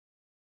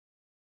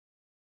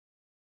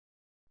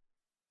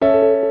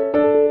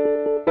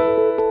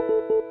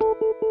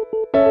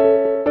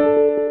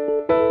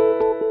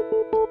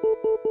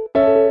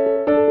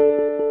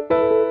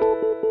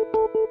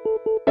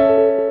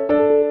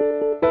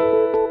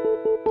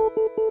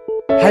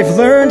I've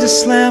learned to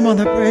slam on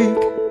the brake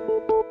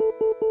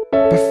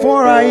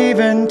before I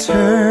even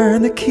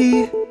turn the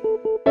key,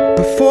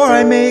 before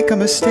I make a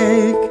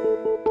mistake,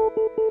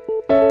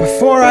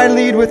 before I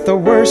lead with the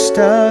worst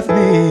of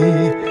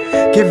me.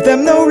 Give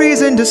them no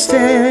reason to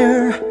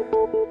stare,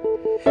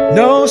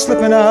 no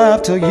slipping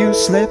up till you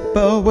slip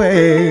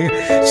away.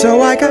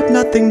 So I got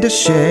nothing to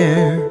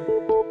share,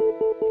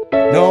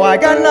 no, I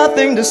got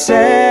nothing to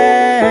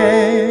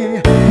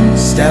say.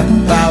 Step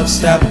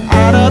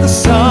out of the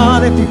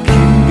sun if you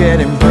keep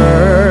getting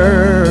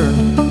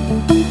burned.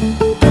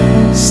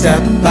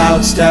 Step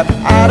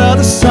out of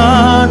the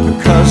sun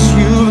because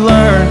you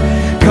learn,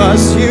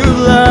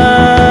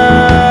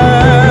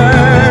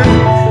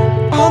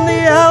 On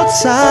the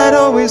outside,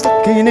 always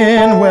looking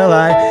in. Will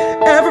I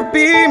ever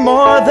be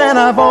more than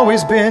I've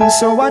always been?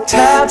 So I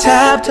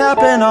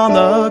tapping on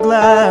the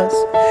glass.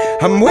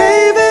 I'm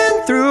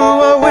waving through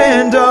a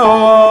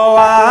window.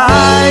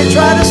 I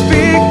try to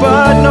speak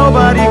but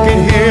nobody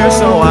can hear,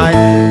 so I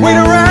wait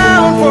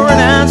around for an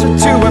answer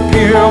to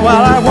appear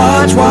while I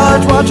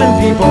watching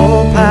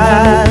people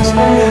pass.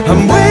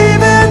 I'm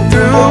waving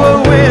through a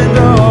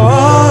window.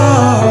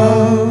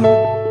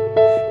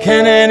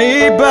 Can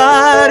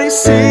anybody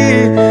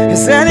see?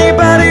 Is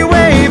anybody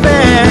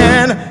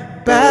waving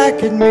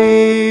back at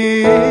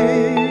me?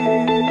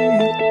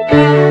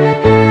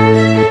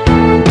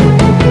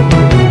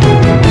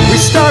 We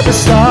start with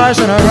stars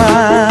in our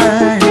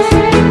eyes.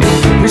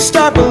 We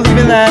start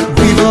believing that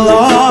we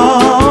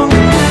belong,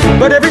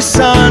 but every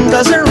sun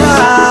doesn't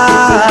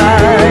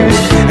rise,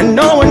 and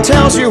no one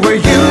tells you where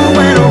you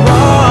went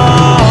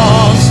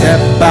wrong.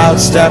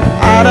 Step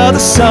out of the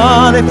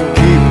sun if you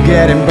keep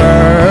getting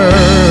burned.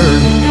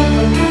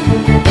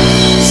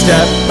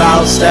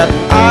 Step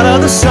out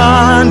of the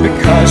sun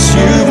because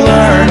you've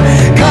learned,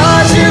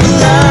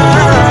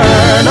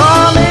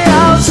 On the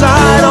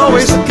outside,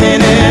 always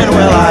looking in.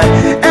 Will I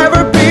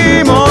ever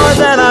be more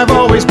than I've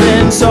always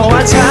been? So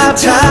I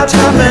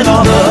tapping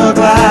on the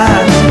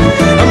glass.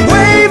 I'm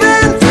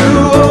waving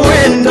through a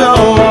window.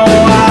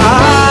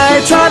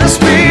 I try to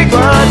speak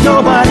but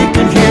nobody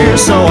can hear,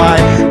 so I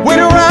wait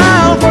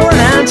around for an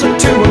answer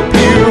to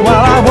appear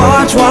while I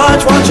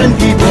watching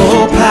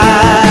people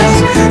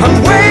pass.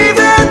 I'm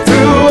waving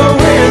through a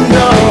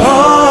window.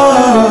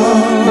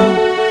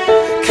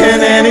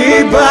 Can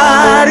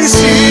anybody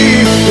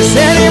see? Is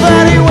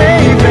anybody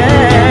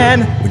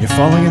waving? When you're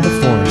falling in the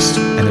forest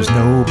and there's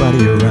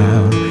nobody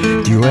around,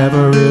 do you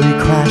ever really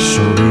crash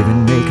or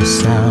even make a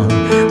sound?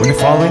 When you're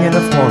falling in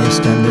the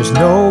forest and there's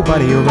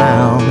nobody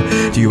around,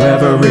 do you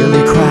ever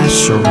really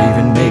crash or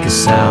even make a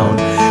sound?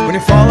 When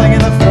you're falling in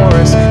the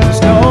forest and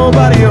there's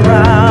nobody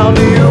around,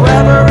 do you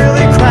ever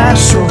really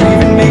crash or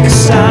even make a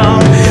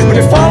sound? When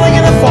you're falling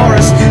in the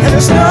forest and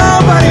there's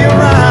nobody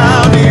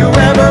around, do you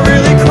ever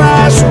really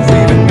crash or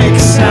even make a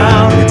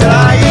sound? Did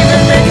I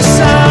even make a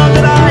sound?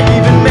 Did I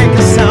even make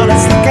a sound?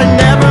 It's like I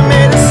never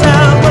made a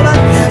sound, but I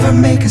never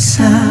make a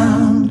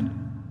sound.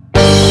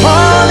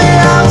 On the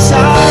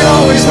outside,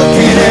 always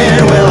looking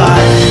in. Will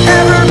I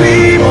ever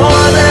be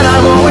more than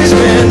I've always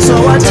been? So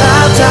I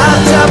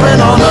tapping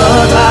on the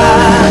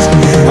glass.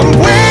 I'm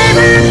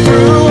waving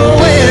through a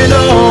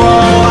window.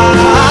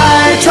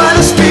 I try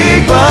to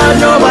speak but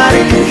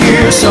nobody can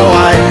hear, so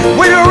I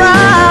wait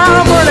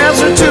around for an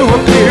answer to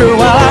appear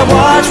while I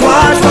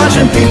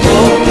watching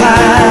people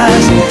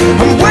pass.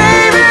 I'm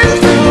waving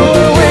through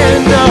a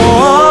window.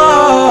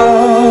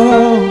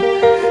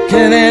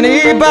 Can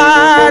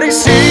anybody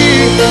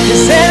see?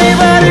 Is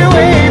anybody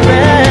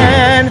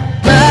waving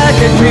back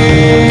at me?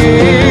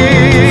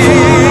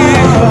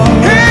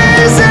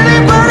 Is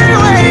anybody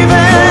waving?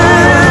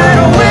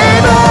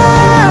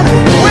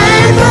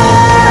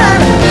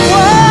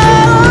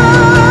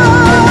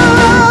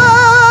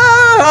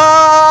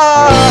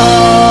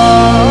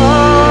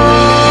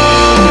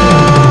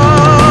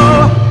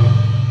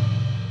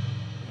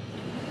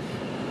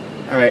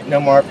 All right, no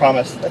more, I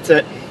promise. That's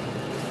it.